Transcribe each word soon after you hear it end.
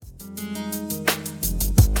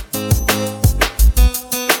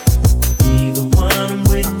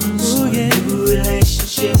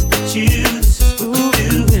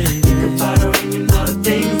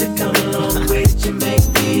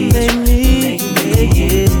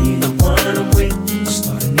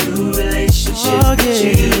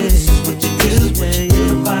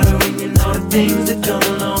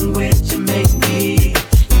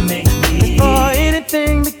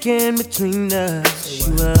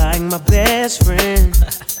like my best friend.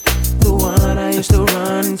 The one I used to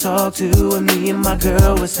run and talk to when me and my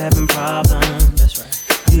girl was having problems. That's right.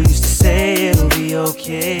 You used to say it'll be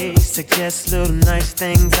okay, suggest little nice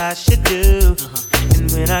things I should do.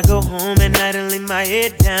 And when I go home at night and lay my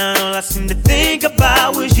head down, all I seem to think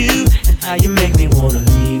about was you and how you make me wanna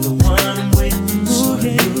leave the one I'm with. Start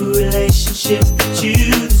a new relationship with you.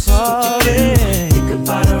 This is what you do. Think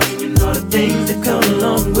about her and all the things that come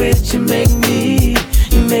along with you. Make me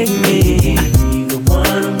leave the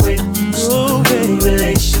one I'm with. Start a new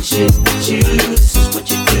relationship with you. This is what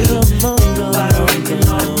you do. Think about her and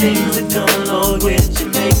all the things that come along with you.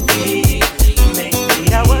 Make me.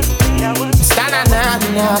 That was. Na na na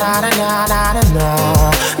na na na na na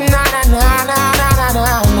na na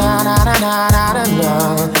na na na na na.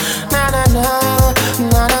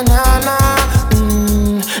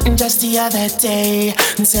 Just the other day,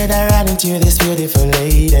 said I ran into this beautiful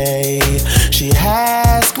lady. She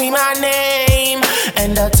asked me my name,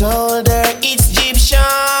 and I told her it's Egyptian.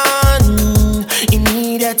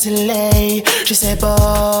 Immediately, she said, boy,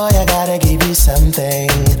 I gotta give you something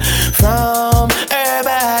from her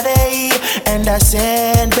body. And I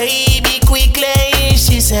said, baby, quickly.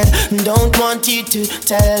 She said, don't want you to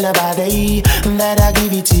tell nobody that I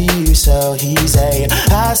give it to you so easy.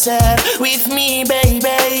 I said, with me,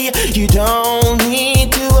 baby, you don't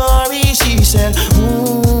need to worry. She said,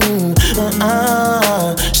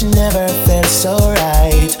 she never felt so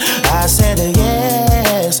right. I said,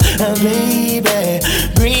 yes, baby,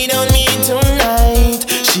 bring it on me tonight.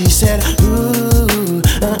 She said,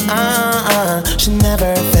 she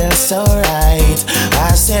never felt so right.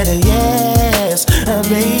 I said, yes,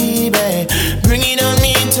 baby, bring it on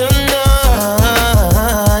me tonight.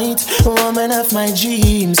 Woman of my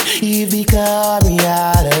dreams, you become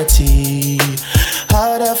reality.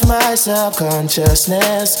 Out of my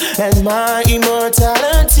subconsciousness and my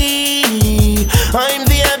immortality, I'm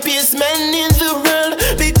the happiest man in the world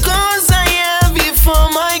because I have you for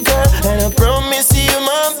my girl. And I promise you,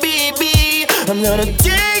 my baby, I'm gonna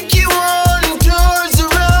take you on tours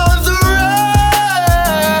around the world.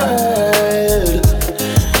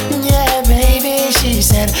 Yeah, baby, she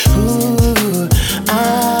said,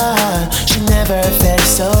 she never felt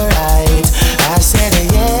so right. I said,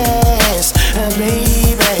 yes,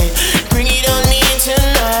 baby, bring it on me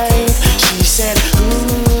tonight. She said,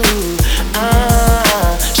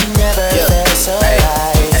 she never felt so right.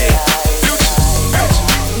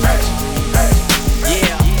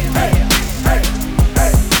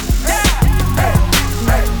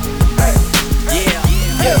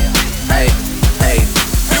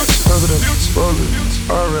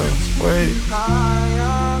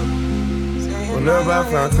 Whenever I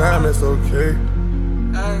find time, it's okay.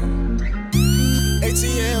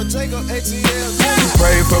 ATL, Jacob, ATL.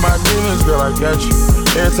 Pray for my demons, girl, I got you.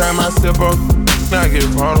 Every time I sip up, I get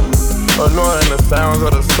vulnerable. Annoying the sounds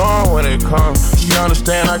of the storm when it comes. She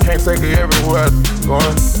understand I can't take her everywhere I'm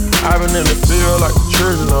going. I've been in the field like the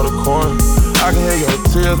children of the corn. I can hear your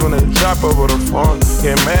tears when they drop over the phone.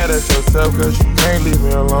 Get mad at yourself cause you can't leave me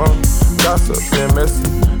alone. Gossip and messy,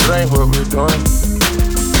 it ain't what we're doing.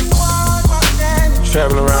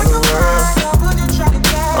 Traveling around the world,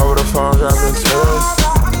 over the phone dropping tears.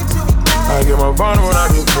 I get my vulnerable when I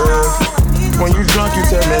get pissed. When you drunk, you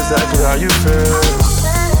tell me exactly how you feel.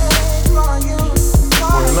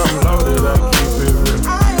 When I'm loaded, I keep it real.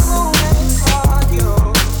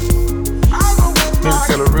 Need to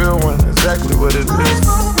tell a real one exactly what it is.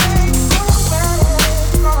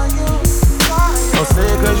 Don't say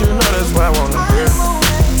it cause you know that's why I wanna hear.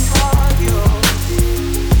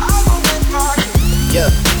 Yeah,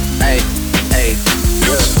 hey, hey,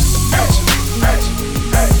 yeah.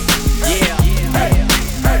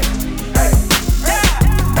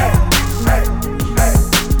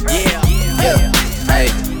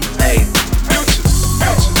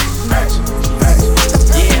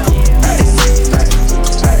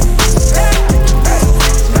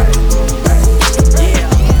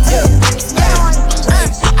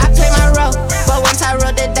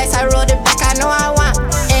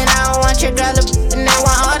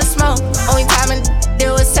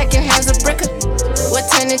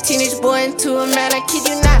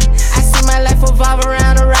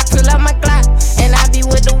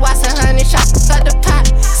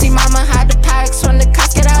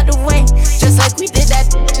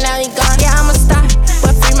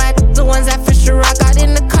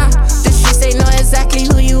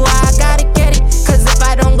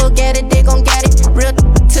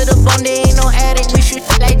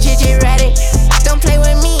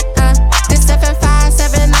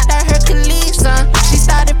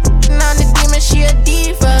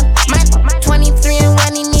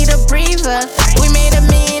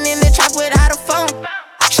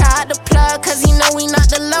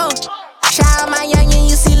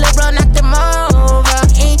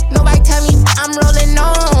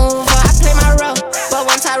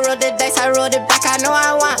 wrote it back, I know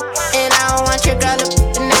I want. And I don't want your girl to,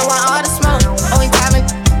 and I want all the smoke. Only time I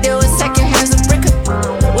deal with second hands of brick.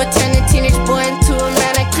 We'll turn a teenage boy into a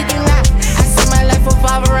man, I kid you not. I see my life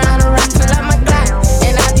revolve around a rock, fill up my Glock.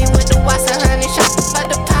 And I be with the watch and honey shots at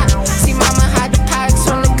the pot. See mama hide the pirates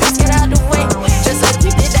from the cuts, get out the way. Just like we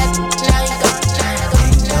did that, now you go.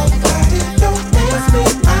 Nobody don't miss me.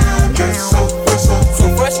 I'm just so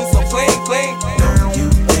fresh and so clean, clean. You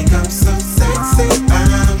think I'm so sexy?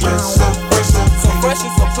 I'm just so fresh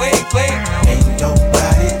and so clean, clean. Ain't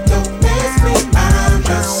nobody don't miss me. I'm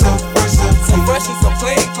just so fresh and so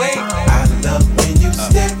clean, clean. I love when you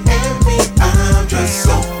stare at me. I'm just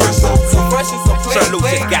so fresh and so clean, Sir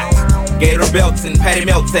Lucius got Gator belts and Patty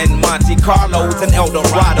Melts and Monte Carlos and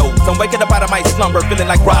Eldorados. I'm waking up out of my slumber feeling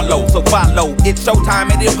like Rollo. So follow, it's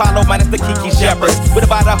showtime at the Apollo minus the Kiki Shepherds. With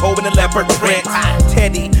about a hoe and a leopard print.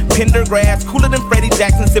 Teddy, Pendergrass, cooler than Freddie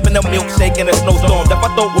Jackson, sipping a milkshake in a snowstorm. That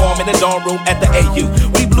I throw warm in the dorm room at the AU.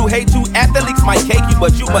 We blew hate to athletes might cake you,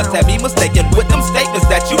 but you must have me mistaken with them statements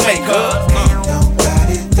that you make,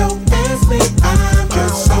 Nobody don't miss me. I'm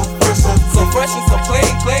just so fresh and so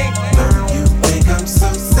clean, clean. You think I'm so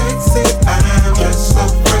sexy? I'm just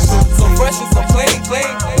so fresh and so clean, clean.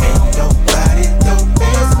 Ain't nobody don't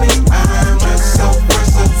miss me. I'm just so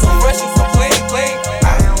fresh and so clean, clean.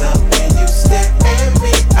 I love when you stare at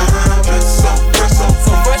me. I'm just so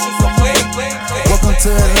fresh and so clean, clean. Welcome to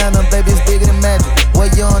Atlanta, baby, it's bigger than magic.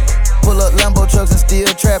 Where you on pull up Lambo trucks and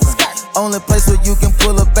still trapping. Only place where you can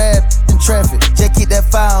pull a bad in traffic. Just keep that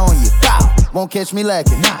fire on you. Won't catch me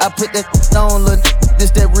lacking. I put that on, look,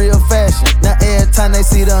 this that real fashion. Now every time they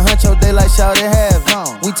see the huncho, they like shout it have.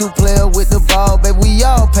 We two player with the ball, baby, we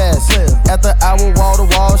all pass. After our wall to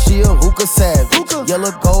wall, she a hookah savage.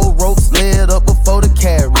 Yellow gold ropes laid up before the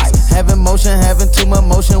carries. Having motion, having too much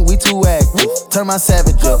motion, we too active. Turn my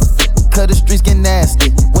savage up. Cause the streets get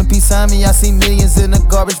nasty. When peace on me, I see millions in a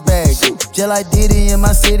garbage bag. Just like Diddy in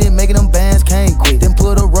my city, making them bands can't quit. Then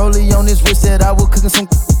put a rollie on this wrist that I was cooking some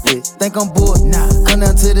with. Think I'm bored? Nah. Come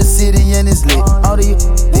down to the city and it's lit. All the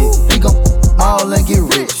lit. We gon' all and get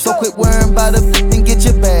rich. So quit worrying about it and get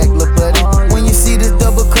your bag, look buddy. When you see this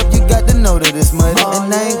double cup, you got to know that it's muddy.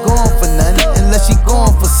 And I ain't going for nothing unless she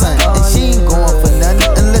going for something. And she ain't going for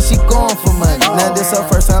nothing unless she going for money. Now this her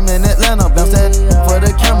first time in Atlanta. Bounce that for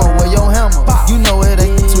the camera, wear your hammer. You know it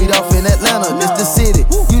ain't sweet off in Atlanta. This the city.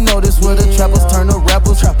 You know this where the trappers turn to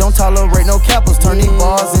rappers. Don't tolerate no cappers. Turn these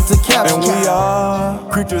bars into capitals. And we are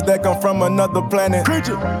creatures that come from another planet.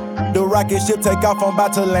 The rocket ship take off, I'm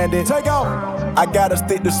about to land it. Take off. I gotta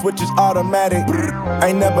stick the switches automatic.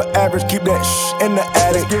 Ain't never average, keep that in the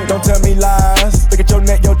attic. Don't tell me lies. Look at your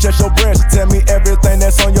neck, your chest, your breast. Tell me everything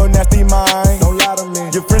that's on your nasty mind. Don't lie to me.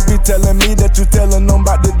 Your friends be telling me that you telling them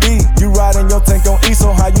about the D. You riding your tank on E,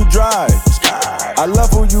 so how you drive? I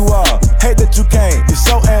love who you are, hate that you came. You're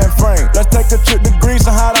so Anne Frank. Let's take a trip to Greece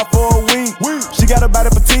and hide out for a week. She got a body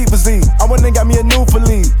petite physique. I went and got me a new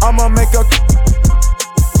Philippe. I'ma make her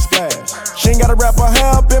splash. She ain't gotta wrap her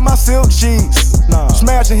hair up in my silk sheets. Nah.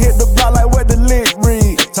 Smash and hit the block like what the lick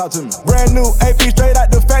read. Talk to me. Brand new AP straight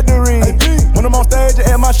out the factory. AP. When I'm on stage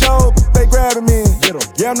at my show, they grabbing me.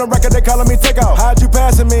 Yeah, I'm the record, they calling me Takeoff. How'd you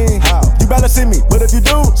passing me? How? You better see me, but if you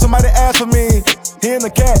do, somebody ask for me. He in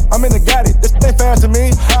the cat, I'm in the Gotti. This ain't fast to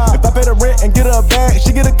me. How? If I pay the rent and get her a bag,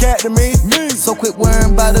 she get a cat to me. So quit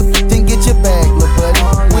worrying about it, then get your bag, look buddy.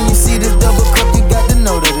 When you see this double cup, you got to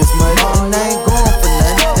know that it's money. And I ain't going for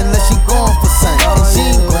nothing unless she going for something. And she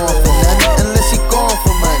ain't going for nothing unless she going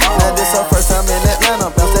for money. Now this her first time in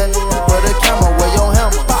Atlanta. Bounce that for the camera, wear your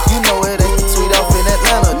hammer. You know it ain't sweet off in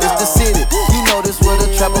Atlanta. This the city. You know this where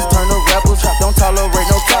the trappers turn to rappers. Don't tolerate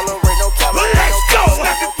no caliber. Let's go,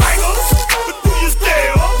 happy fingers. But do you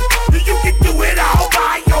still? You can do it all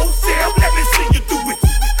by yourself.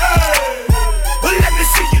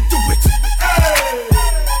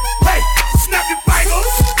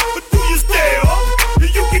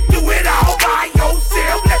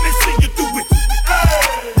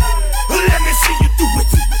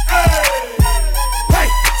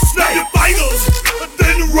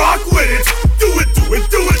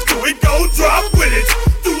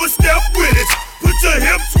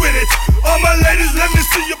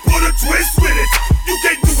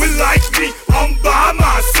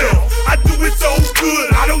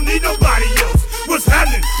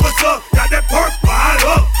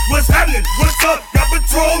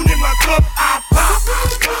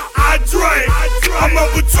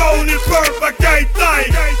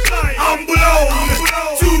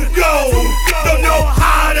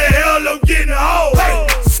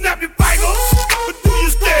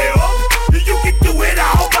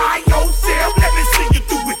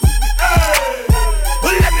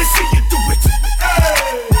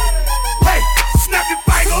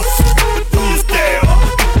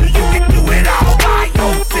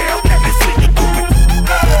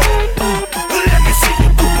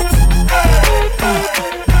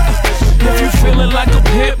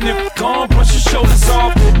 nigga, go on, brush your shoulders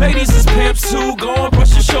off. Ladies is pimps too, go on,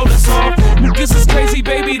 brush your shoulders off. Niggas is crazy,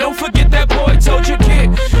 baby, don't forget that boy told you, kid.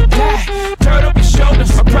 Yeah, turn up your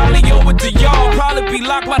shoulders. I probably owe it to y'all, probably be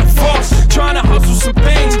locked by the force. Trying to hustle some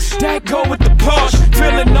things, that go with the Porsche.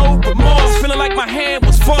 Feeling no remorse, feeling like my hand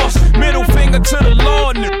was forced. Middle finger to the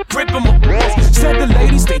Lord, nigga, gripping my balls. Said the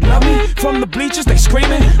ladies, they love me, from the bleachers, they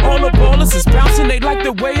screaming. All the ballers is bouncing, they like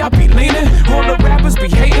the way I be leaning. All the rappers be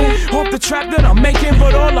hating, off the trap that I'm making.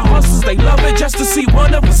 But all the hustlers, they love it, just to see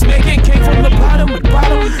one of us make it. Came from the bottom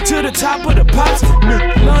to the top of the pops.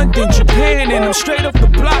 London, Japan, and I'm straight off the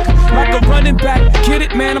block. Like a running back, get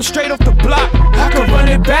it, man, I'm straight off the block. I can run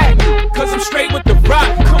it back, cause I'm straight with the rock.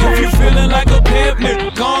 If you feeling like a pimp,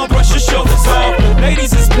 nigga, go on, brush your shoulders off.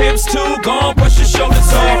 Ladies is pimps too, go on, brush your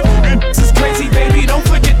shoulders off. And this is crazy, baby, don't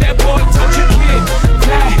forget that boy told you, kid.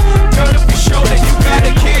 Fly, turn up your shoulder, you got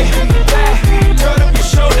a kid. Fly, turn up your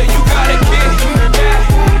shoulder, you got a kid. Fly,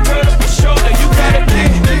 turn up your shoulder, you got a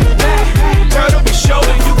kid. Fly, turn up your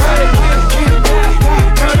shoulder, you got a kid. Fly,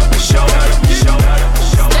 turn up your shoulder,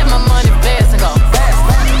 Let my money fast and go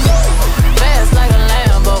fast like a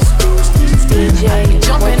Lambo.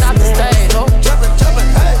 Jumping out the stage, oh.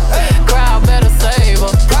 Crowd better save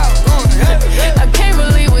her. I can't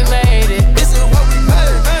believe we made it. This is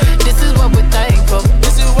what we're thankful.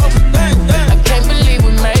 I can't believe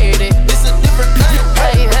we made it.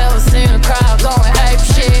 Have you ever seen a crowd going ape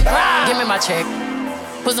shit? Give me my check.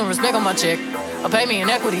 Put some respect on my check. Or pay me in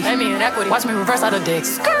equity. Watch me reverse out of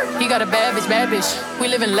dicks. He got a bad bitch. We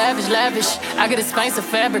live in lavish. I got expensive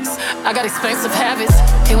fabrics. I got expensive habits.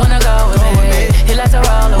 He wanna go with me. He like to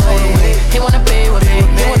roll away. He wanna be with me.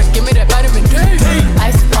 He wanna give me that vitamin D.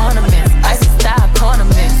 Ice ornaments. Ice style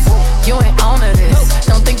ornaments. You ain't on to this.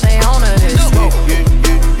 Don't think they own to this.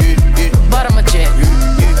 But I'm a jet.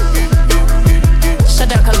 Shut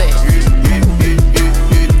down Khalid.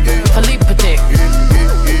 Philippe Patek.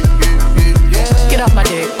 Get off my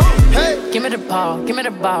dick. Give me the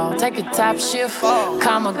ball, take a top shift.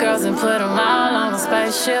 Call my girls and put them all on a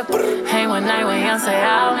spaceship. Hang one night with Beyonce,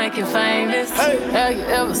 I'll make you famous. Have you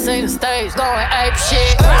ever seen the stage going ape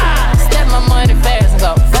shit? Step my money fast and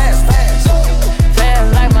go fast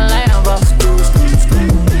like my Lambo.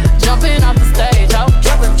 Jumping off the stage, oh.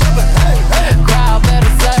 Crowd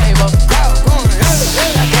better save up.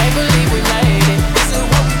 I can't believe we made it.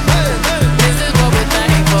 This is what we're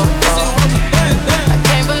thankful for. I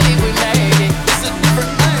can't believe we made it.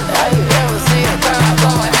 Have you ever seen a crowd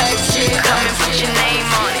going ape shit? Come and put your name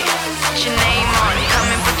on it. Put your name on it. Come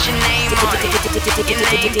and put your name on it. Your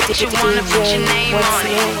name that you wanna put your name on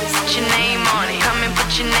it. Put your name on it. Come and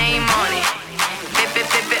put your name on it.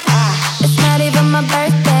 It's not even my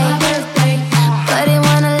birthday, but he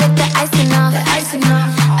wanna lick the icing off.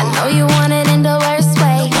 I know you want it in the worst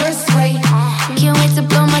way. Can't wait to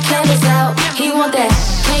blow my candles out. He want that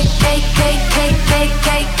cake.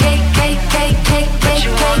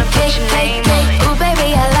 Ooh,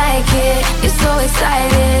 baby, I like it. You're so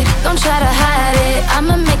excited. Don't try to hide it.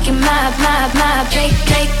 I'ma make it my cake.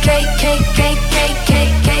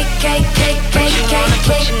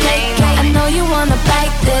 I know you wanna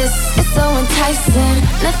bite this. It's so enticing.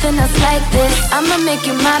 Nothing else like this. I'ma make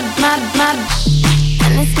it my.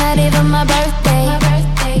 And it's not even my birthday.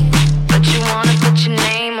 But you wanna put your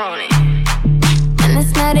name on it. And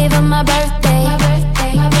it's not even my birthday.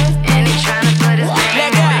 And he tryna put his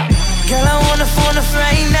name on it. Girl, I wanna phone a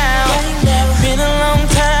right now. Been a long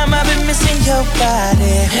time, I've been missing your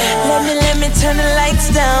body. Let me turn the lights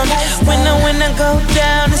down. When I go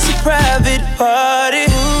down, it's a private party.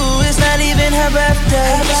 Ooh, it's not even her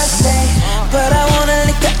birthday. But I wanna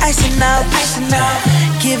lick the icing out.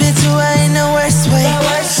 Give it to her in the worst way.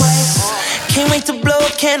 Can't wait to blow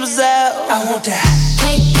candles out. I want that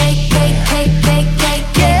cake.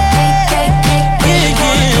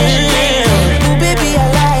 Ooh, baby, I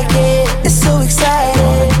like it. It's so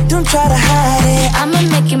exciting. Don't try to hide it. I'ma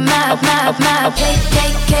make it my cake.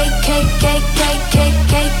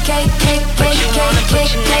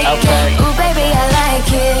 Ooh, baby, I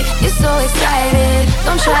like it. You're so excited.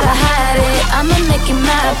 Don't try to hide it. I'ma make it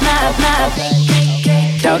my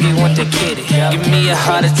Doggy want the kitty. Give me a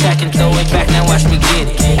heart attack and throw it back. Now watch me get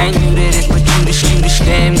it. Ain't new to this, but you the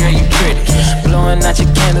damn girl, you pretty. Blowing out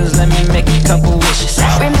your candles, let me make a couple wishes.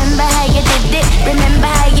 Remember how you did it. Remember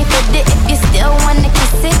how you did it. If you still wanna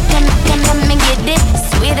kiss it, come let me get it.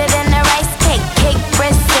 Sweeter than a rice cake. Cake,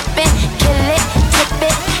 bread sipping. Kill it, tip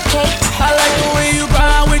it, cake. I like the way you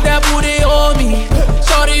grind with that booty on me.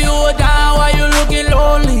 Shorty, you are down while you looking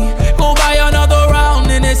lonely. Go buy another round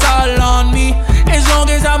and it's all on me. As long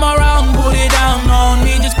as I'm around, put it down on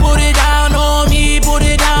me. Just put it down on me. Put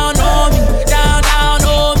it down on me. Down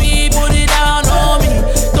on me.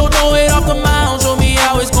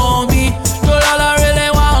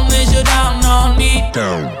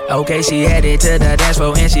 way she headed to the dance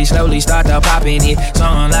floor and she slowly started popping it.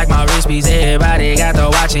 Song like my wrist piece, everybody got to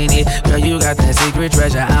watching it. Girl, you got that secret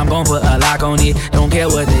treasure, I'm gon' put a lock on it. Don't care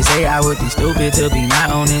what they say, I would be stupid to be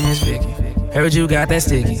not owning this Vicky. Heard you got that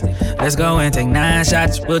sticky. Let's go and take 9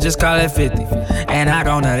 shots, we'll just call it 50. And I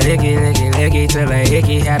gonna lick it till a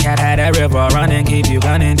hickey. Had that river running, keep you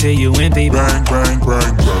gunning till you empty. Bang, bang,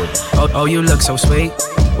 bang, bang. Oh, you look so sweet.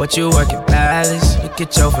 What you working, palace? Look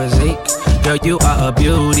at your physique. Girl, you are a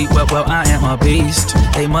beauty. Well, I am a beast.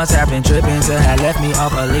 They must have been tripping till had left me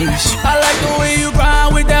off a leash. I like the way you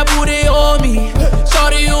grind with that booty on me.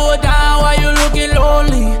 Shorty, you were down while you looking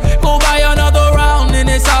lonely. Go buy another round and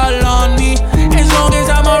it's all on me. As long as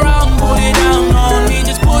I'm around, put it down on me.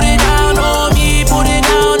 Just put it down on me. Put it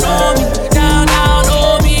down on me. Down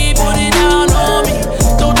on me. Put it down on me.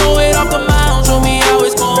 Don't throw it off the mound. Show me how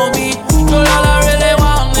it's gonna be. Girl, all I really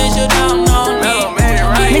want is you down on me.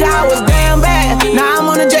 Nigga, I was damn bad. Now I'm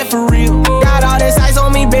on a jet for real. Got all this ice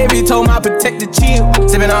on me, baby. Told my protector chill.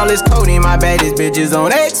 Sippin' all this codeine, my baddest bitches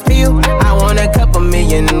on X-Pill. I want a couple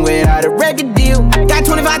million without a record deal. Got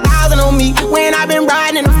 25,000 on me when I been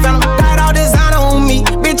riding in the Phantom. Got all designer on me,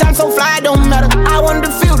 bitch, I'm so fly, it don't matter. I wanted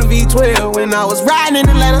to feel the V12 when I was riding in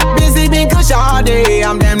Atlanta. Busy been cush all day,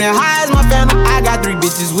 I'm damn near high as my Phantom. I got 3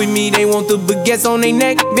 bitches with me, they want the baguettes on their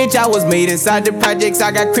neck. Bitch, I was made inside the projects,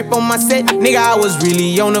 I got crip on my set. Nigga, I was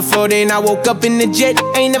really on the floor, then I woke up in the jet.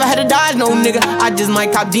 Ain't never had to dodge no nigga, I just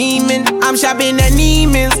might cop demon. I'm shopping at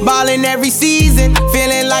Neiman's, ballin' every season.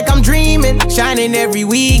 Feeling like I'm dreaming, shining every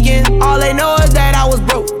weekend. All they know is that I was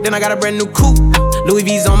broke, then I got a brand new coupe. Louis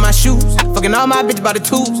V's on my shoes, fucking all my bitches by the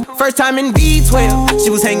tubes. First time in V12, she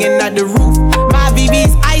was hanging out the roof. My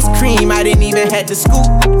VV's ice cream, I didn't even have to scoop.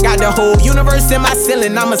 Got the whole universe in my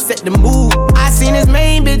ceiling, I'ma set the mood. I seen this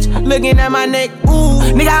main bitch looking at my neck, ooh.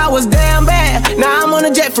 Nigga, I was damn bad, now I'm on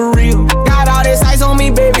a jet for real. Got all this ice on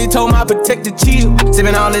me, baby, told my protector chill.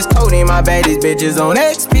 Sippin' all this codeine, my baddest bitches on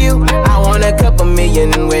X-Pill. I want a couple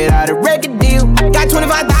million without a record deal. Got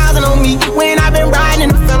 25,000 on me when I been riding in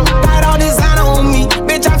the Phantom. Got all designer on me,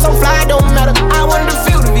 bitch, I'm so fly, it don't matter. I wanted to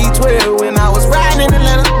feel the V12 when I was riding in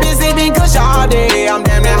Atlanta. Busy been cush all day, I'm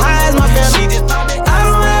damn near high as my Phantom. She just I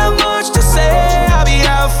don't have much to say, I'll be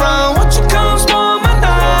out front, won't you come spoil my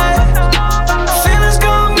night? Feelings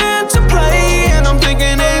come into play, and I'm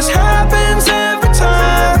thinking this happens every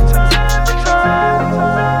time.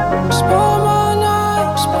 Spoil my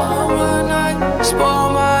night, spoil my night, spoil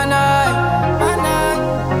my night, my night.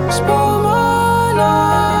 Spoil my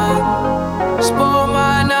night, spoil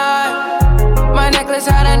my night. My necklace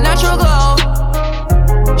had a natural glow,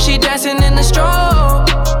 she dancing in the strobe.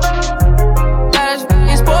 That is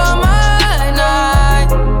f***ing spoil my night.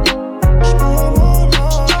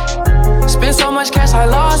 Spent so much cash, I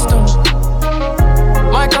lost them.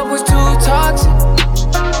 My cup was too toxic,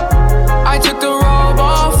 I took the robe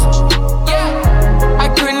off. Yeah, I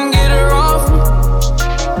couldn't get her off.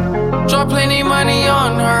 Drop plenty money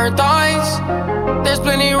on her thighs, there's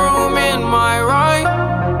plenty room in my right.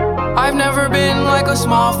 I've never been like a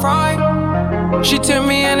small fry, she took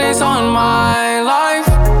me and it's on my life.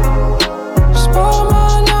 Spoil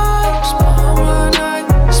my night, spoil my night,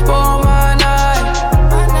 spoil my night,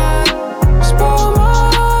 my night. Spoil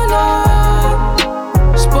my night,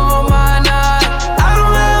 spoil my night. I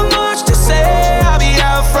don't have much to say, I'll be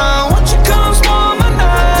out front, won't you come spoil my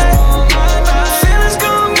night? Feelings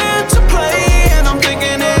come into play, and I'm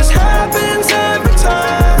thinking this happens every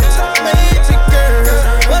time. Baby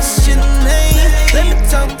girl, what's your name? Let me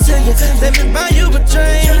talk to you, let me buy you a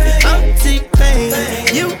drink. I'm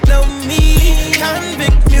T-Pain, you know me.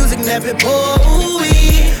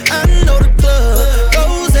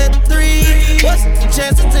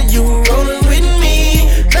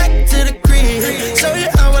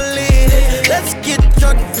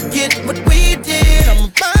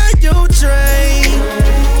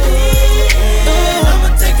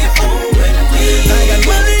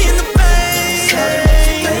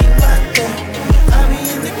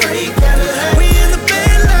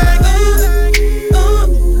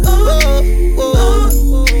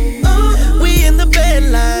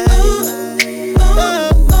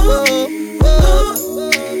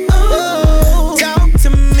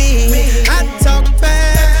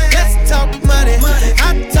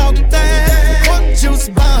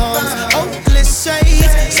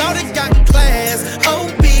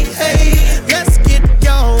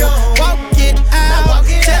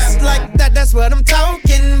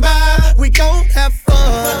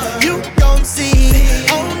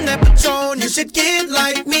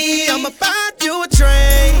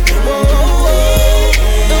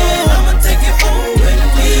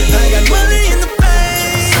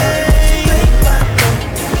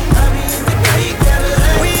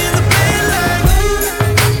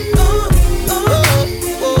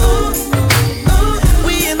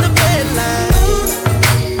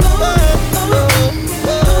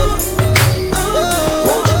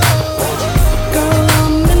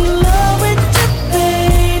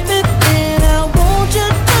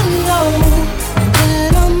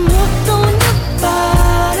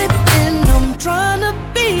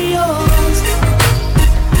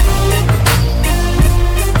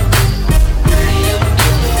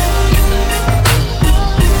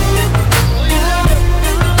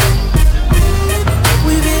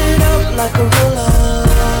 like a ruler.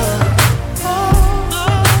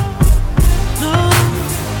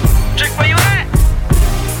 Chick, where you at?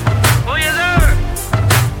 Oh yes sir.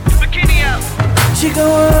 Bikini out. She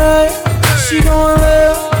going right, she going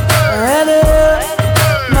left. I had to help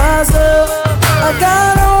myself. I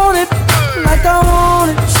got on it like I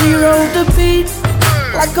want it. She rode the beat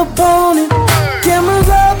like a pony. Cameras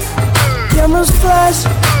up, cameras flash.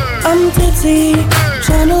 I'm tipsy,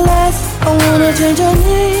 tryna last. I wanna change her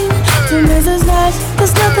name to Mrs. Nash.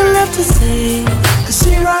 There's nothing left to say, 'cause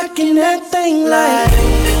she rockin' that thing like.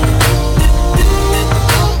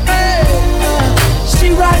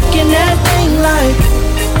 She rockin' that thing like.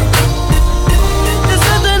 There's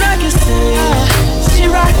nothing I can say. She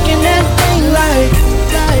rockin' that thing like.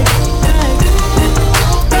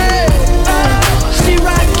 She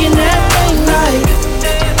rockin' that thing like.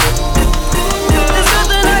 There's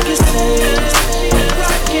nothing I can say.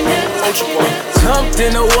 Rockin' that thing. Jumped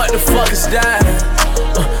into what the fuck is that?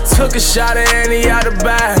 Took a shot at Annie out the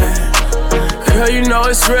bag. Girl, you know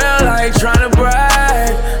it's real, I ain't tryna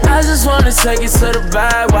brag. I just wanna take it to the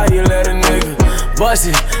bag while you let a nigga bust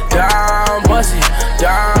it down, bust it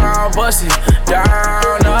down, bust it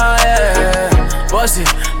down, oh yeah. Bust it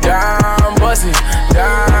down, bust it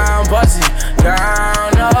down, bust it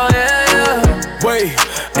down, oh yeah. Wait,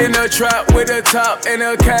 in the trap with the top and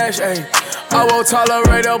the cash, ayy. I won't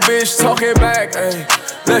tolerate a bitch talking back, ayy.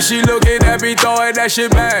 That she looking at me throwing that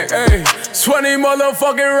shit back, ayy. 20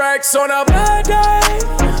 motherfucking racks on a bad day.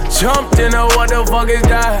 Jumped into what the fuck is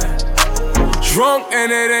that? Drunk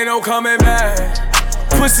and it ain't no coming back.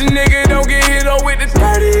 Pussy nigga don't get hit up with the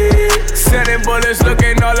 30. Sending bullets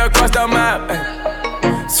looking all across the map, ayy.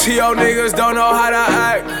 T.O. niggas don't know how to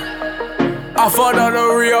act. I fucked on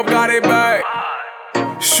the re-up, got it back.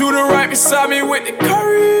 Shooter right beside me with the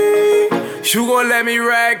curry. You gon' let me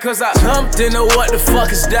rag, 'cause I jumped into what the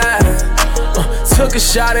fuck is that? Took a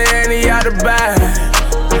shot at Annie out the bag.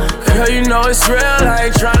 Girl, you know it's real, I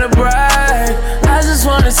ain't tryna brag. I just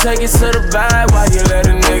wanna take it to the bag while you let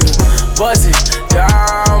a nigga bust it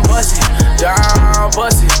down, bust it down,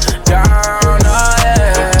 bust it down, oh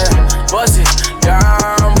yeah. Bust it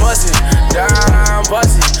down, bust it down,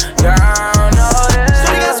 bust it down, oh yeah.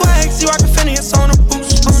 So they got swag, she rockin' Phineas on the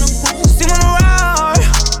boost, on the boost. See on the ride,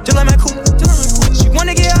 just like my cool. She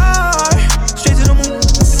wanna get hard, straight to the moon.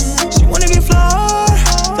 She wanna get floored,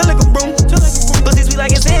 feel like a broom. Pussy sweet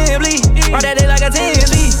like a assembly, ride that day like a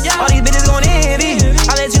Tinsley. All these bitches gon' envy,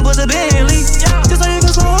 I let you bust a Bentley. Just so you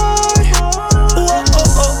can slide.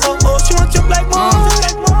 She want your black mom.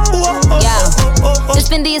 This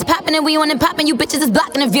Fendi is poppin' and we on and poppin', you bitches is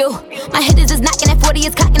blocking the view. My hitters is knocking, at 40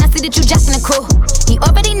 is cocking, I see that you jacking the crew. He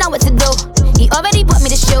already know what to do, he already bought me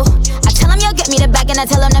the shoe. I tell him, yo, get me the bag, and I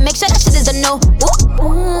tell him to make sure that shit is a no.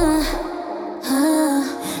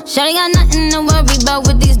 Shawty got nothing to worry about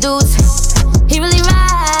with these dudes. He really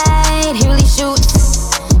ride, he really shoots.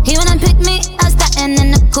 He wanna pick me up, startin'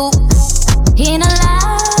 in the coupe. He ain't a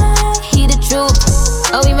lie, he the truth.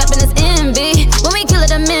 Oh, we rapping this envy, when we kill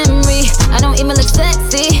it a memory. I don't even look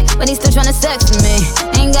sexy, but he's still tryna sex me.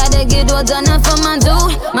 Ain't gotta get all done up for my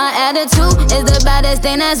dude. My attitude is the baddest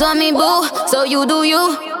thing that's on me, boo. So you do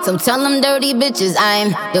you. So tell them dirty bitches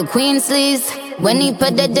I'm the queen sleaze. When he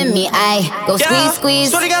put that in me, I go squeeze,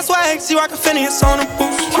 squeeze. So they got swag, she rockin' Phineas on the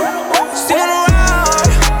boost. See on the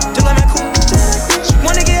ride, just like my cool. She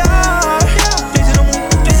wanna get hard, straight to the moon.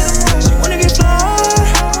 She wanna get floored,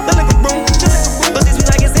 feel like a broom. Pussy sweet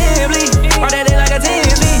like a assembly, ride that day like a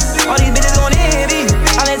Tinsley. All these bitches gon' envy,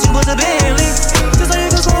 I let you bust a Bentley. Just so you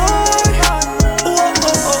can slide.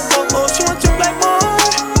 She want your black mom.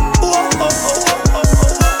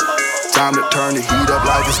 Time to turn the heat up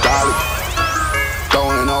like it's Dolly.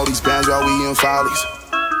 Throwing all these bands while we in follies.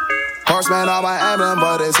 Horseman on my emblem,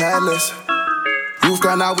 but it's headless. Roof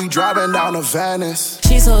gun, now we driving down to Venice.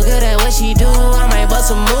 She so good at what she do, I might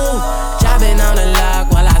bust a move. Dropping on the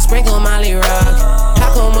lock while I sprinkle Molly Rock.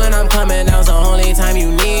 How come when I'm coming down's the only time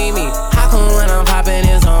you need me? How come when I'm popping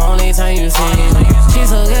is the only time you see me? She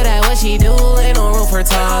so good at what she do, ain't no room for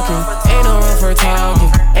talking. Ain't no room for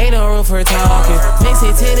talking. Ain't no room for talking. Mix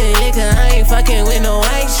it to the nigga, I ain't fucking with no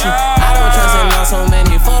white shit. I don't trust him on so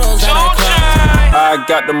many photos that I crop. I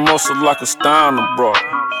got the muscle like a Steiner bro.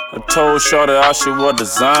 I told Shorty I should wear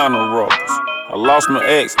designer robes. I lost my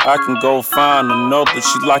ex, I can go find another.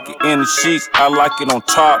 She like it in the sheets, I like it on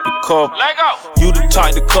top and cover. You the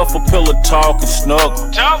type to cuff a pillow, talk and snuggle.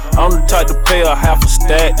 I'm the type to pay a half a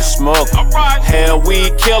stack to smuggle. Hell,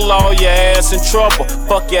 we kill all your ass in trouble.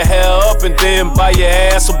 Fuck your hair up and then buy your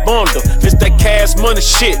ass a bundle. It's that cash money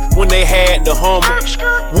shit when they had the Hummer.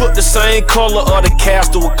 With the same color of the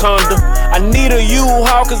cast of Wakanda. I need a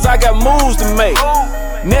U-Haul cause I got moves to make.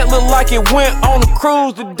 Net look like it went on a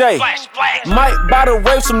cruise today. Might buy the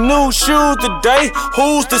rape some new shoes today.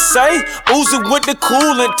 Who's to say? Uzi with the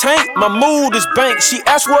coolant tank. My mood is bank. She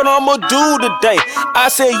asked what I'ma do today. I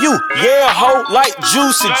said you, yeah, ho, like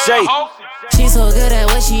Juicy J. She so good at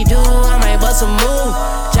what she do, I might bust a move.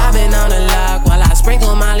 Dropping on the lock while I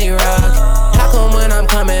sprinkle Molly Rock. How come when I'm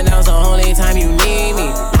coming down's the only time you need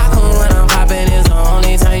me? How come when I'm popping is the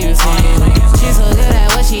only time you see me? She so good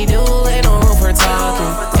at what she do, ain't no room for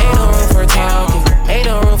talking. Ain't no room for talking. Ain't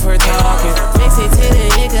no room for talking. Mix it to the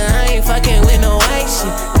nigga, I ain't fucking with no white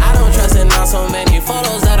shit. I don't trust it, not so many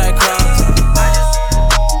photos that I crossed.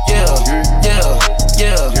 Yeah, yeah,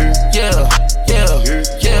 yeah, yeah, yeah,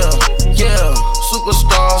 yeah, yeah.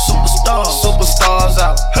 Superstars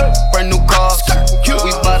out. Brand new cars.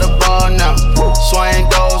 We by the bar now. Swing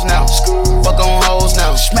goes now. Fuck on hoes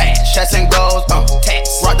now. Smash. Cats and goals.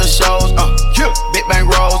 Rock the shows. Big bang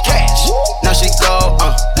rolls. Cash. Now she go.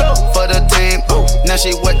 For the team. Now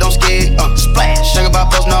she wet, don't skid. Splash. Think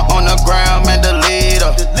about posting up on the ground, man, the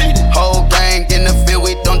leader. Whole gang in the field,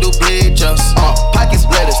 we don't do bleachers. Pockets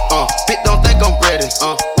splitters. Bitch don't think I'm ready.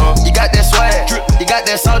 You got that swag. You got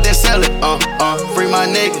that salt, then sell it. Free my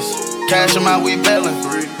niggas. Cash them out, we bellin'.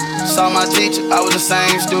 Saw my teacher, I was the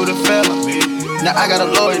same student fella. Now I got a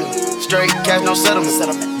lawyer. Straight cash, no settlement.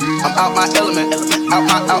 I'm out my element. Out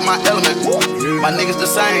my element. My niggas the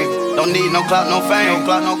same. Don't need no clout, no fame.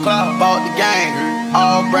 No clout. Bought the game.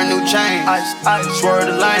 All brand new chain. Ice. Swerve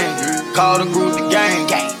the lane. Call the group the gang.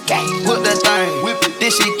 Whip that thing.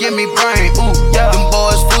 This shit give me brain. Ooh, yeah. Them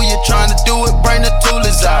boys fool you tryna do it. Bring the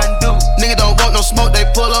toolers out. Nigga don't want no smoke. They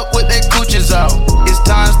pull up with their coochies out. It's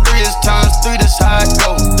times 3. That's how it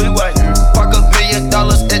go. Park $1 million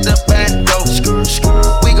at the bando.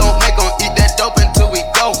 We gon' make 'em eat that dope until we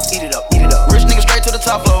go. Eat it up. Rich nigga straight to the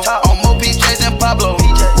top floor. On more PJs and Pablo.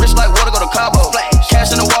 Rich like water, go to Cabo.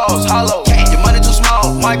 Cash in the walls, hollow. Your money too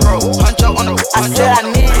small, micro. Hunch up on the. I said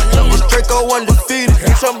I need it. This Draco undefeated.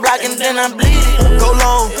 Bitch, I'm blocking, then I'm bleeding. Go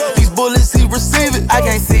long. These bullets, he receive it. I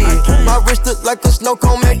can't see it. My wrist look like a snow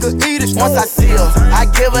cone, make her eat it. Once I see her, I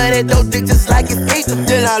give her that dope dick just like it's eat them.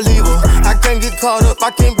 Then I leave her. I can't get caught up,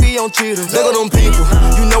 I can't be on cheaters. Look at them people,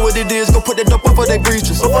 you know what it is. Go put that dope up for they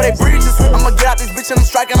breaches. I'ma get out this bitch and I'm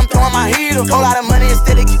striking, I'm throwing my heater. Whole lot of money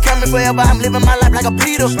instead, it keep coming forever. I'm living my life like a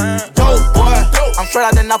Peter. Dope boy, I'm straight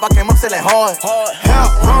out the knife, I came up selling hard.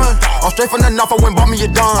 Help run, I'm straight from the knife, I went bought me a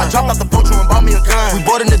dime. I dropped out the poacher and bought me a gun. We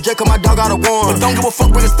bought in the jet, cause my dog got a warrant. But don't give a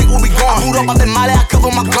fuck with the stick, where we going. I boot up out that molly, I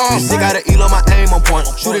cover my guns. Sick out of Elo, my aim on point.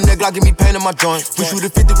 Shoot a nigga, Glock, give me pain in my joint. We shoot a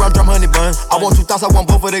 50 round drum, honey bun. I want 2 thoughts, I want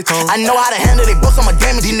both of they tongues. I know how to handle they books, I'm a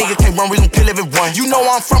damage. These niggas can't run, we gon' kill everyone. You know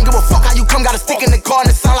where I'm from, give a fuck how you come. Got a stick in the car and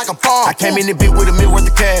it sound like a bomb. I came in the bit with $1 million worth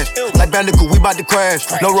of cash. Like Bandicoot, we bout to crash.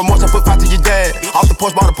 No remorse, I put 5 to your dad. Off the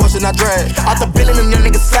porch, bought a Porsche and I drag. Off the bill and them young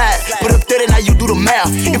niggas slide. Put up 30, now you do the math.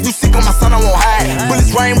 If you sick on my son, I won't hide. Bullets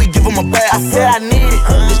rain, we give him a bath. I said I need it.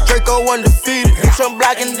 This Draco undefeated. Bitch, I'm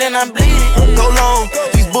blocking, then I'm bleeding. Go long,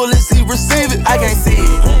 these bullets, he receive it. I can't see it.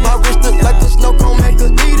 My wrist look like a snow cone, make her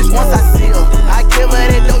eat it. Once I see her, I give her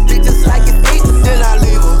that dope dick just like it's eat. Then I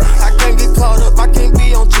leave her. I can't get caught up, I can't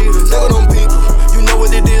be on cheaters. Look at them people, you know what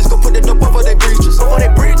it is. Go put that dope up for they breaches.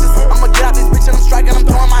 I'ma get out this bitch and I'm striking, I'm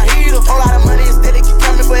throwing my heater. Whole lot of money instead, it keep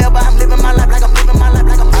coming forever. I'm living my life like I'm living my life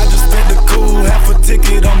like I'm living. I just spent the cool, half a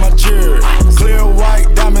ticket on my jury. Clear white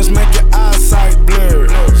diamonds make your eyesight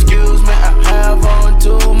blurred. Excuse me, I have on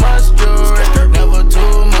too much jewelry. Never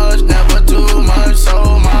too much,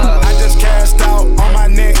 so much. I just cashed out on my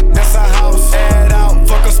neck, that's a house. Add out,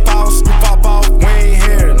 fuck a spouse, you pop off, we ain't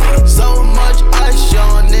here. So much ice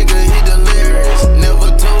on nigga, he delirious.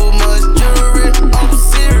 Never too much jewelry, I'm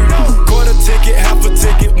serious. Quarter ticket, half a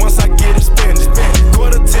ticket, once I get it, spend it.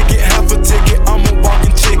 Quarter ticket, half a ticket, I'm a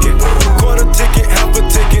walking chicken. Quarter ticket, half a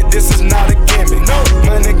ticket, this is not a gimmick.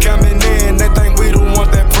 Money coming in, they think we don't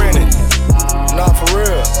want that printed. Nah, for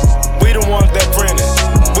real, we don't want that printed.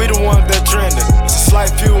 We don't want that trending. It's a slight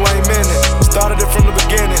few, ain't minute. Started it from the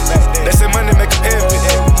beginning. They say money make them envy.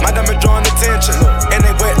 My diamond drawing attention, and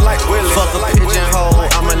they wet like Willie. Fuck a pigeonhole,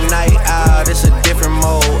 I'm a night owl, it's a different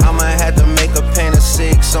mode. I'ma have to make a paint of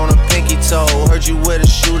 6 on a pinky toe. Heard you with a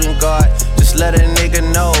shooting guard, just let a nigga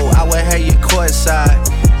know. I would have you courtside,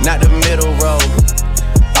 not the middle row.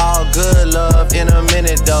 All good love,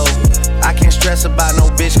 minute though. I can't stress about no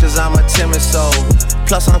bitch cause I'm a timid soul.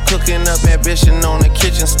 Plus I'm cooking up ambition on the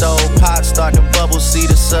kitchen stove. Pot start to bubble, see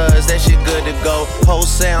the suds, that shit good to go. Whole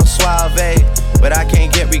sound suave, but I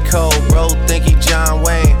can't get recalled. Bro, think he John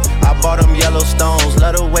Wayne. I bought them Yellowstones,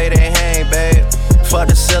 love the way they hang, babe. Fuck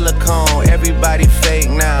the silicone, everybody fake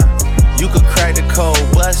now. You could crack the code,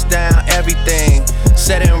 bust down everything.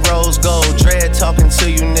 Set in rose gold, dread talking to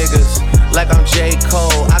you niggas like I'm J.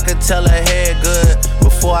 Cole. I could tell her head good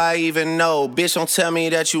before I even know. Bitch, don't tell me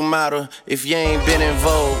that you model if you ain't been in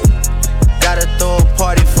vogue. Gotta throw a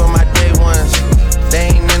party for my day ones. They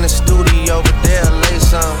ain't in the studio, but they'll lay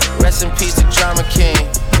some. Rest in peace to Drama King,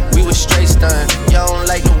 we was straight stunned. Y'all don't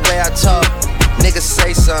like the way I talk, niggas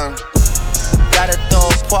say something. Gotta throw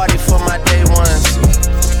a party for my day ones.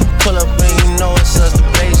 Pull up when you know it's us, the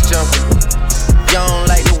bass jumping. Y'all don't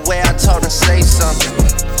like the way I talk and say something.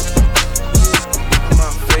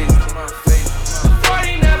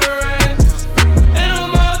 Party never ends. In a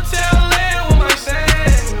motel land with my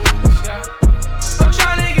sands. I'm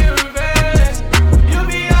tryna get revenge. You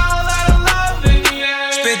be all out of love in the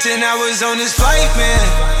end. Spent 10 hours on this flight, man.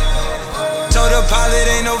 Told the pilot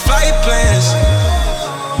ain't no flight plans.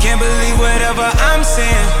 Can't believe whatever I'm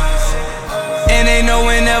saying. And they know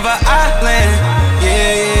whenever I land. Yeah,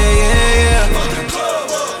 yeah, yeah, yeah. Fuck the club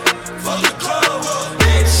up, fuck the club up,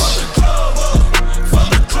 bitch. Fuck the club up, fuck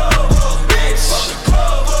the club up, bitch. Fuck the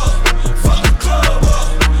club up, fuck the club up,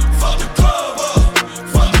 fuck the club up,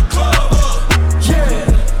 fuck the club up. Yeah.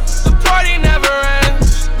 The party never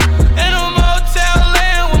ends. In a motel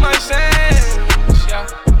land with my sands. Yeah.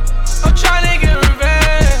 I'm tryna get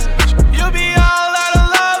revenge. You be all out of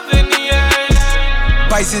love in the end.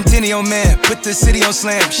 Bicentennial man, put the city on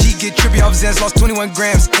slam. She get trippy off Zans, lost 21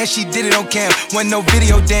 grams. And she did it on cam, wasn't no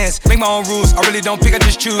video dance. Make my own rules, I really don't pick, I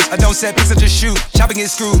just choose. I don't set pics, I just shoot. Shopping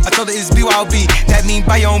is screwed, I told her it's BYOB. That mean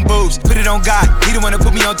buy your own boobs, put it on God. He the one to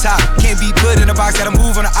put me on top. Can't be put in a box, gotta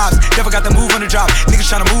move on the ops. Never got the move on the drop. Niggas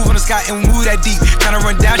tryna move on the sky and move that deep. Tryna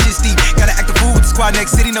run down shit steep. Gotta act the fool with the squad,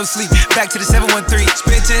 next city, no sleep. Back to the 713.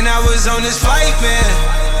 Spent 10 hours on this flight, man.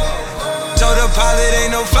 Told the pilot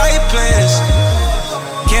ain't no flight plans.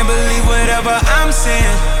 Can't believe whatever I'm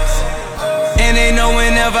saying. And they know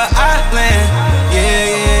whenever I land. Yeah,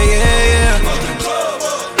 yeah, yeah, yeah. Fuck the club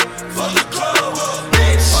up, fuck the club up,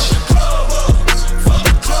 bitch. Fuck the club up, fuck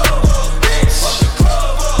the club up, bitch. Fuck the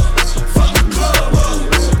club up, fuck the club up,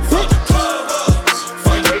 fuck the club up,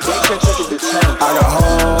 fuck the club up. I got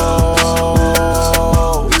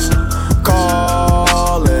hoes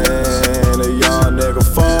calling a young nigga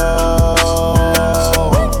phone.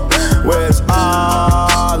 Where's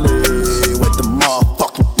Ollie with the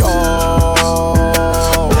motherfucking dog?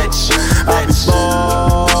 I be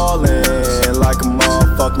ballin' like a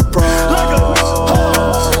motherfucking pro.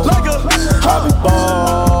 I be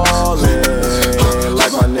ballin'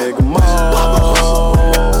 like my nigga Mo.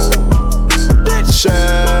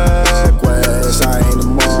 Check West, I ain't a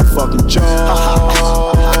motherfucking joke.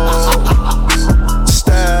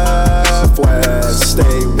 Steph West,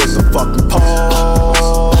 stay with the fucking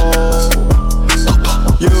pole.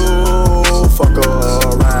 You fuck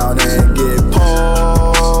around and get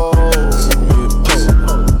pulled.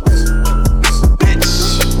 Bitch,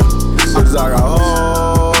 'cause I got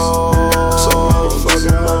hoes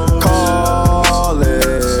calling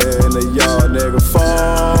a young nigga phone.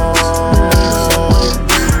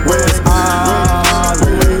 Where's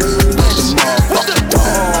Ollie, the motherfucking dog?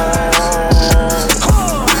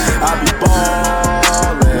 I be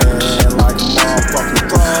ballin' like a motherfucking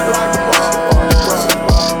pro. I be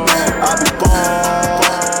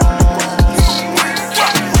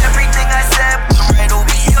Everything I said went right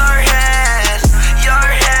over your head. Your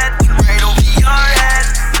head went right over your head.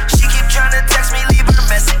 She keep trying to text me, leaving her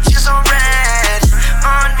messages on red.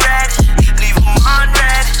 On red, leave them on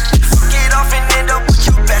red. Fuck it off and end up with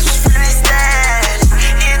your best friend instead.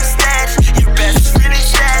 Instead, your best friend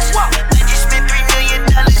instead. Then you spent $3 million,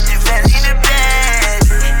 they fell in the bed.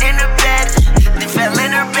 In the bed, they fell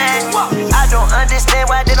in her bed. I don't understand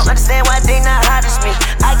why they don't understand why they not hot as me.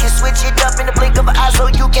 I can switch it up in the blink of an eye so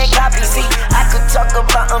you can't copy. See, I could talk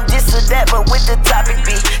about this or that, but with the topic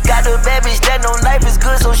be got a bad bitch that know life is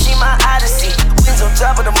good, so she my odyssey. Wings on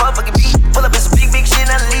top of the motherfucking beat. Pull up, it's a big shit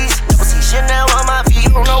at least. Never see Chanel on my feet.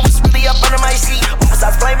 You don't know what's really up under my seat.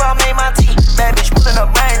 Besides flavor, I made my tea. Bad bitch pulling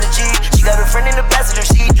up my energy. She got a friend in the passenger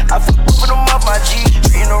seat. I fuck with them off my G.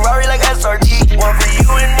 Treating a Rari like SRT. One for you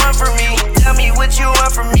and one for me. Tell me what you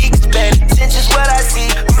want from me, 'cause bad intentions what I see.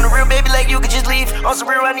 I'm the real baby, like you could just leave. On some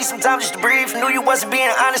real, I need some time just to breathe. Knew you wasn't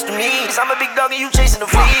being honest with me, 'cause I'm a big dog and you chasing the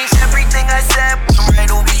fleas. Everything I said went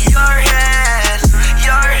right over your head.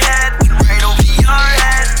 Your head went right over your head.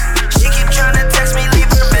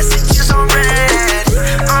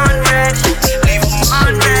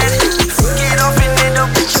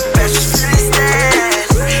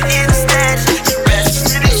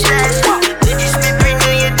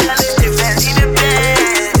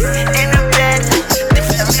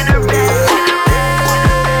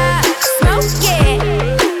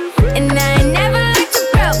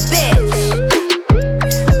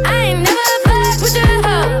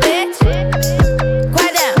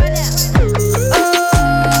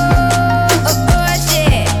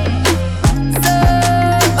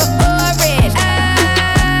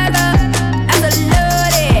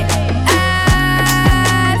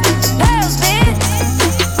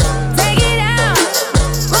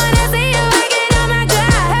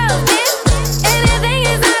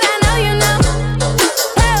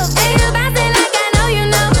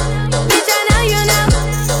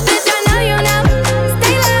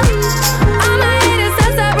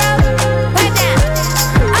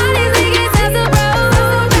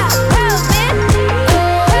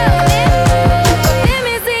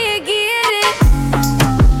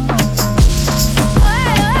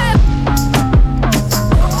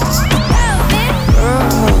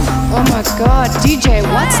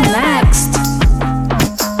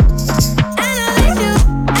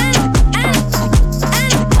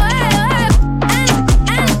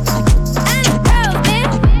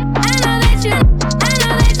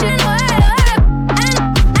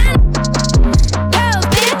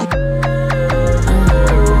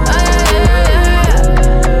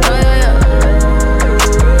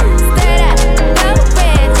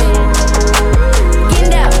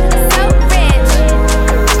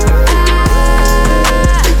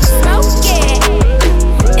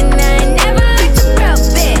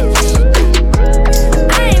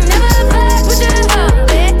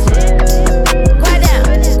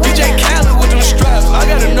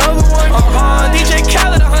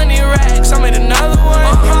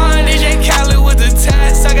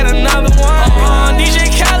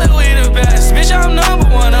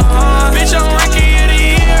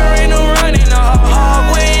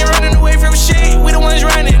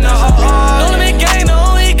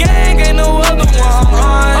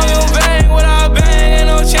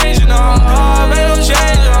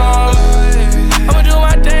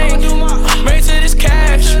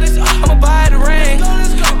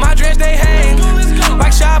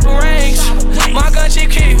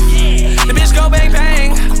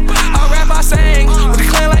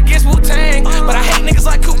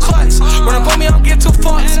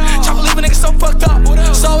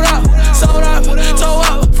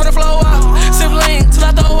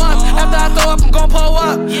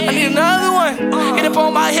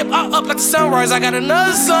 Power up like the sunrise, I got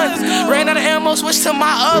another son. Ran out of ammo, switched to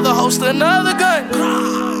my other holster, another gun.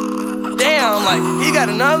 Damn, like, he got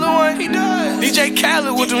another one. He does. DJ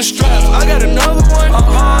Khaled with them straps, I got another one.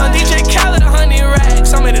 DJ Khaled, 100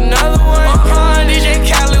 racks, I made another one. DJ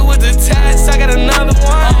Khaled with the tats, I got another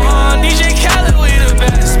one. DJ Khaled, we the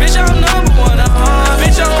best, bitch, I'm number one.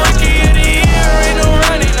 Bitch, I'm rookie of the year, ain't no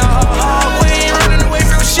running. We ain't running away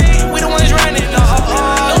from shit, we the ones running.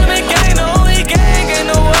 Only gang, the only gang, ain't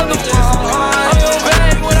no other one. I'm gon'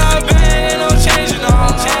 bang what I bang, no changing,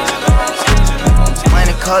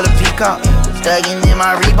 Money color peacock, thuggin' in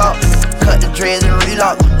my Reebok. Cut the dreads and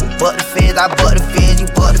relock. Butt the feds, I butt the feds, you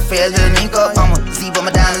butt the feds, just link up. I'ma see but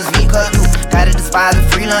my diamonds V cut too. Gotta despise the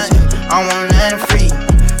free lunch, I don't want nothing free.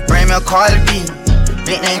 Bring me a Cardi B,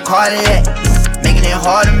 nickname Cardiac, making it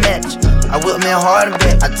hard to match. I whip me a harder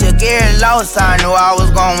bet. I took every loss, I knew I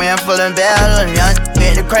was gon' win full and battle. Young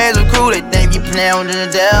bet the crazy crew, they think you playin' with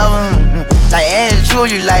the devil. Like ain't true,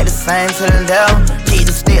 you like the same to the devil. Keep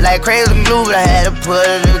the stick like crazy glue, but I had to put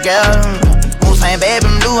it together. Same baby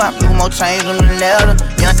blue, I blew more chains on the leather.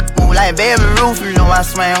 Young move like Baby Ruth, you know I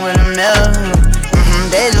swing with a metal.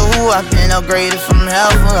 Deja vu, I been upgraded from hell.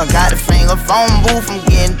 I got the finger phone booth, I'm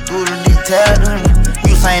getting through the details.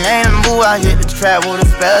 You say name and boo, I hit the trap with a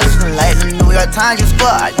special. Like the New York Times, you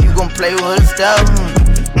spot, you gon' play with a step.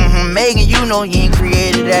 Megan, you know you ain't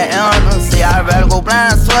created that anthem. Say I'd rather go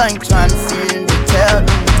blind, so I ain't tryna see the details.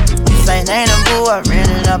 You say name and boo, I ran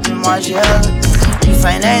it up in my shell. You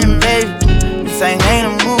say name and baby. Saying ain't a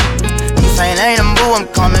move, you saying ain't a move, I'm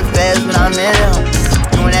coming fast when I'm in here.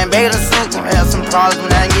 Doing that bathing suit, gonna have some problems when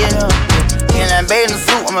I get up. In that bathing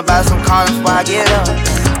suit, I'ma buy some condoms before I get up.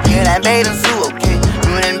 In that bathing suit, okay.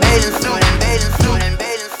 Doing that bathing suit, and bathing suit, and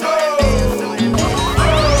bathing suit, and bathing suit, and bathing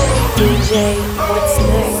suit. DJ, what's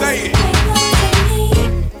next? Say it.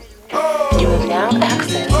 You have now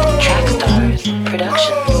accessed Trackstars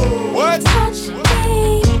Productions. What?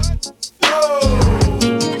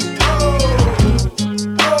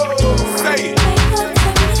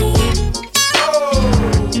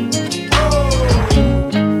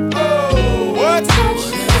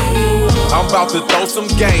 I'm about to throw some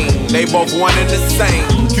game. They both one and the same.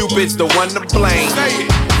 Cupid's the one to blame.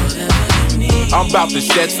 I'm about to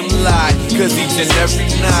shed some light, cause each and every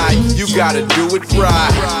night you gotta do it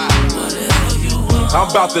right. I'm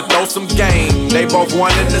about to throw some game. They both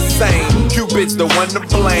one and the same. Cupid's the one to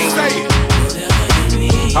blame.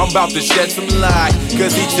 I'm about to shed some light,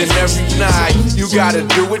 cause each and every night you gotta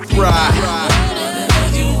do it right.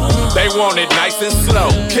 They want it nice and slow.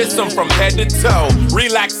 Kiss them from head to toe.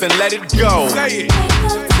 Relax and let it go.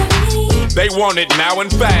 They want it now and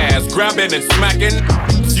fast. Grabbing and smacking.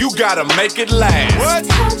 You gotta make it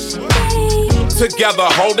last. Together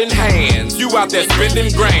holding hands. You out there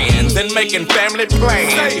spending grands and making family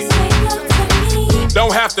plans.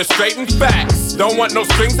 Don't have to straighten facts. Don't want no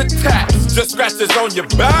strings attached. Just scratches on your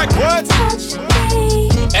back.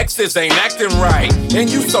 Exes ain't acting right, and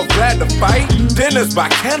you so glad to fight. Dinners by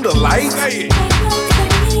candlelight.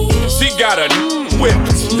 She got a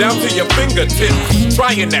whipped down to your fingertips,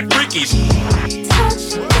 trying that freaky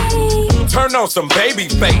Turn on some baby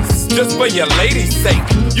face, just for your lady's sake.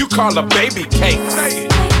 You call her baby cake.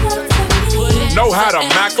 Know how to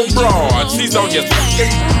mack a broad, she's on your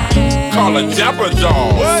call her Jabba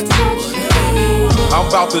Jaw. I'm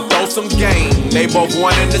about to throw some game. They both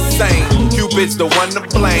one and the same. Cupid's the one to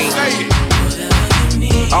blame.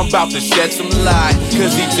 I'm about to shed some light,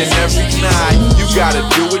 cause each and every night you gotta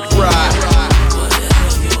do it right.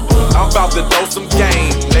 I'm about to throw some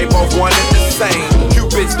game. They both one and the same.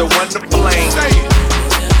 Cupid's the one to blame.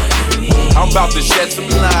 I'm about to shed some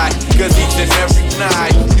light, cause each and every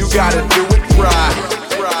night you gotta do it right.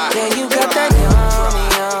 Yeah, you got that yummy,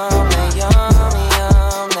 yummy, yummy,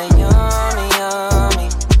 yummy, yummy, yummy.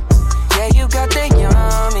 Yeah, you got that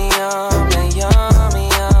yummy, yummy, yummy,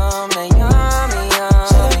 yummy, yummy, yummy.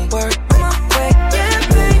 So that work my way, yeah,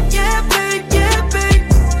 babe, yeah, babe, yeah, babe.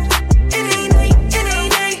 It ain't late, it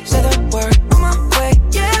ain't late. So that work my way,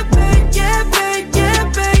 yeah, babe, yeah, babe, yeah,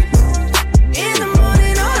 babe. In the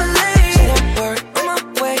morning or late. So that work my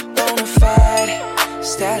way, bonafide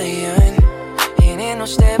stallion. Ain't no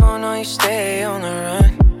stable, no, you stay on the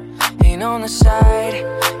run. Ain't on the side,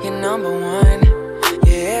 you're number one.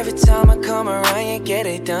 Yeah, every time I come around, you get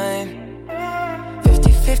it done.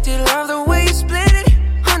 50-50, love the way you split it.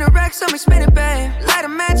 100 racks on me, spin it, babe. Light a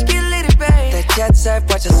match, get lit, it, babe. That jet set,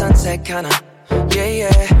 watch the sunset, kinda. Yeah,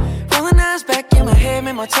 yeah. Rolling eyes back in my head,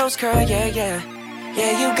 make my toes curl, yeah, yeah.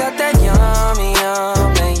 Yeah, you got that yummy,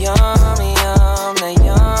 yummy, yummy, yummy,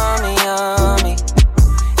 yummy, yummy.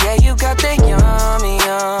 Yeah, you got that yummy,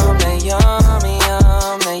 yummy, yummy,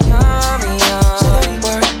 yummy, yummy.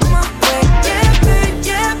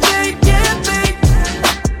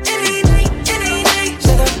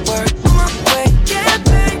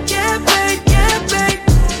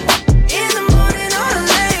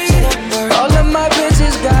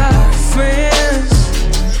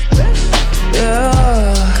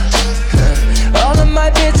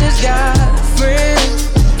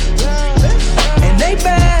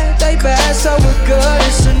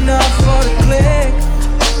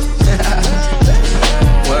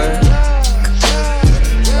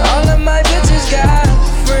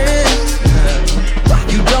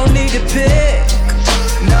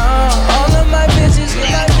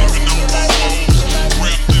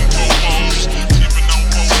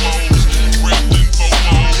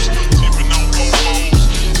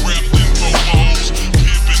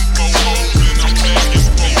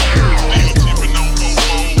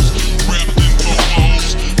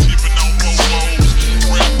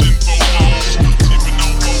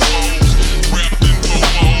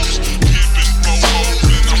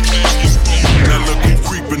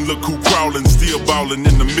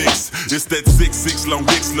 that 6'6" long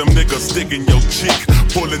dick, slim nigga sticking your chick.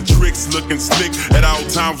 Pulling tricks, looking slick at all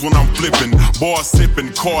times when I'm flipping. Bar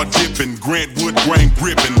sipping, car dipping, Grant Wood grain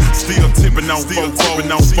gripping. Still tipping on four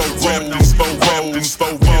rapping, four rapping,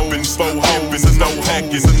 four whipping, four hopping, no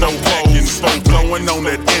hacking, no hacking, four blowing on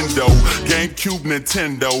that endo. GameCube,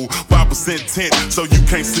 Nintendo, 5% tint, so you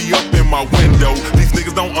can't see up in my window. These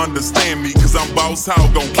niggas don't understand me, cause I'm boss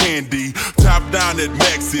hog on candy. Top down at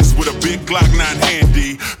Maxis with a big Glock 9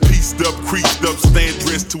 handy. Pieced up, creased up, stand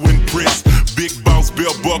dressed to impress. Big boss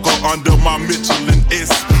belt buckle under my Michelin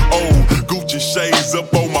S.O. Gucci shades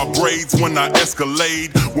up on my braids when I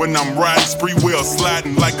escalade. When I'm riding spree wheel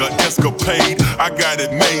sliding like an escapade. I got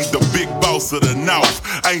it made, the big boss of the North.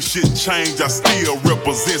 Ain't shit changed, I still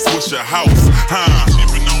represent Swisher House.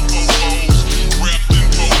 Tipping on Bobos, wrapped in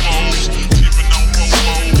Bobos. Tipping on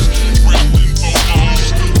Bobos, wrapped in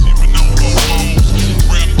Bobos. Tipping on Bobos,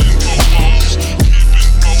 wrapped in Bobos. Tipping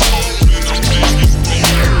Bobos, and I'm taking Bobos.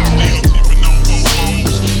 Tipping on Bobos,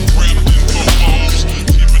 wrapped in Bobos.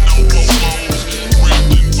 Tipping on Bobos, wrapped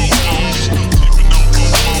in Bobos. Tipping on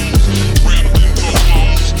Bobos, wrapped in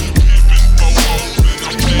Bobos.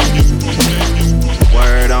 Tipping Bobos,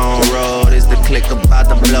 Word on road is the click about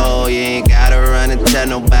to blow. You ain't gotta run and tell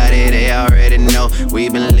nobody, they already know. We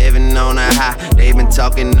been living on a high, they been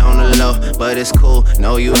talking on the low. But it's cool,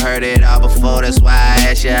 know you heard it all before. That's why I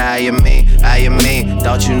asked you how you mean, how you mean.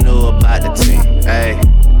 Thought you knew about the team, hey,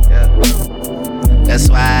 yeah. That's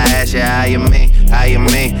why I asked you how you mean, how you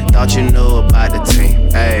mean. Thought you knew about the team,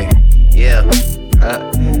 hey, yeah.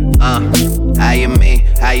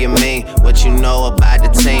 How you mean, what you know about the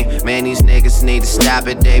team? Man, these niggas need to stop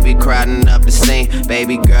it, they be crowding up the scene.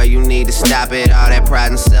 Baby girl, you need to stop it, all that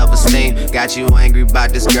pride and self-esteem. Got you angry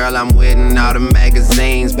about this girl I'm with in all the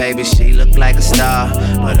magazines. Baby, she look like a star,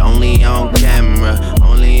 but only on camera.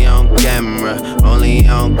 Only on camera, only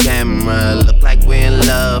on camera. Look like we're in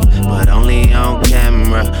love, but only on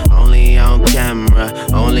camera. Only on camera,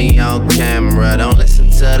 only on camera. Don't listen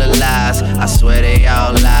to the lies, I swear they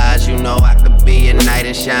all lies. You know I could be a knight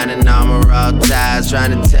in shining armor, all ties.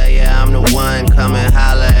 Trying to tell you I'm the one, come and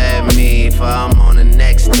holler at me. For I'm on the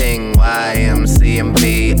next thing,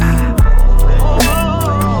 YMCMB.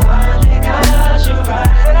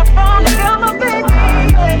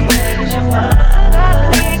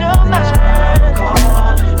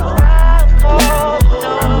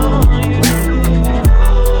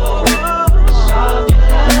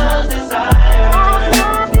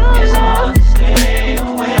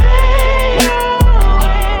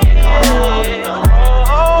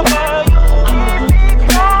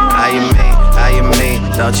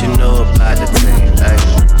 Thought you knew about the team, hey,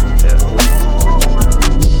 yeah.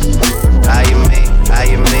 How you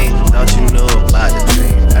mean, thought you knew about the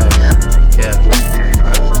team, hey, yeah.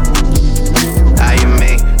 How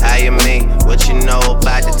you mean, what you know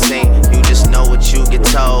about the team? You just know what you get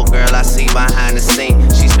told, girl, I see behind the scene.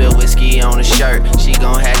 She spilled whiskey on the shirt, she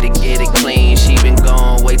gon' have to get it clean. She been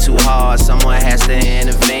going way too hard, someone has to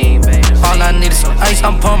intervene, baby. All I need is some ice,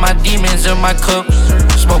 I'm pouring my demons in my cup.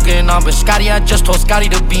 Smoking on Biscotti, I just told Scotty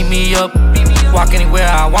to beat me up. Walk anywhere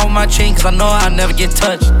I want with my chain, cause I know I'll never get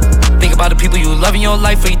touched. Think about the people you love in your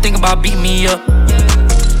life, or you think about beating me up.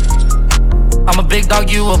 I'm a big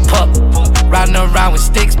dog, you a pup. Riding around with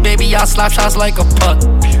sticks, baby, I slap shots like a puck.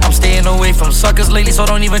 I'm staying away from suckers lately, so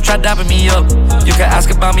don't even try dapping me up. You can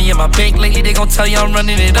ask about me in my bank lately, they gon' tell you I'm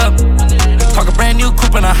running it up. Talk a brand new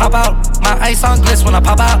coupe when I hop out. My ice on glitz when I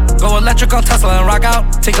pop out. Go electric on Tesla and rock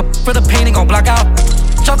out. Take a for the painting, gon' block out.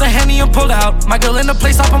 Shot the Henny and pulled out. My girl in the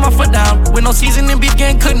place, I put my foot down. With no seasoning, beef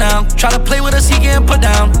getting cooked now. Try to play with us, he getting put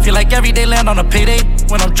down. Feel like every day land on a payday.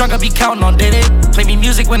 When I'm drunk, I be counting on day. Play me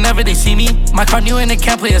music whenever they see me. My car new and they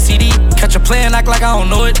can't play a CD. Catch a play and act like I don't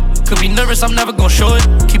know it. Could be nervous, I'm never gon' show it.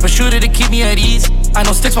 Keep a shooter to keep me at ease. I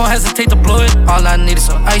know sticks won't hesitate to blow it. All I need is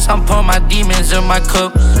some ice, I'm pouring my demons in my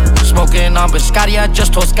cup. Smoking on Biscotti, I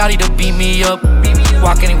just told Scotty to beat me up.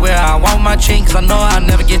 Walk anywhere I want with my chain, cause I know I'll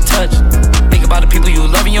never get touched. Think about the people you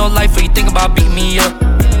love in your life, or you think about beating me up.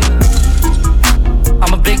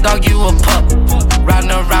 I'm a big dog, you a pup.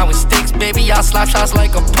 Riding around with sticks, baby, I slap shots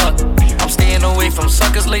like a puck. I'm staying away from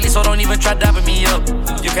suckers lately, so don't even try dapping me up.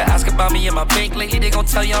 You can ask about me in my bank lately, they gon'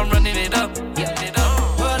 tell you I'm